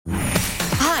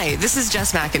Hi, this is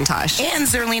Jess McIntosh. And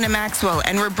Zerlina Maxwell,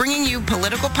 and we're bringing you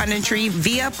political punditry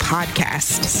via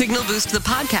podcast. Signal Boost the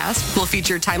podcast will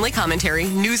feature timely commentary,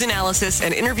 news analysis,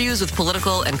 and interviews with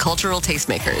political and cultural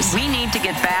tastemakers. We need to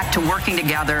get back to working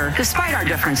together despite our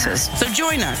differences. So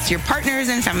join us, your partners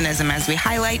in feminism, as we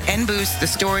highlight and boost the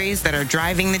stories that are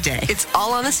driving the day. It's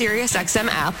all on the SiriusXM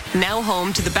app, now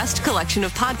home to the best collection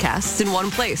of podcasts in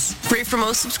one place. Free for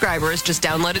most subscribers, just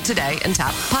download it today and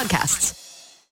tap podcasts.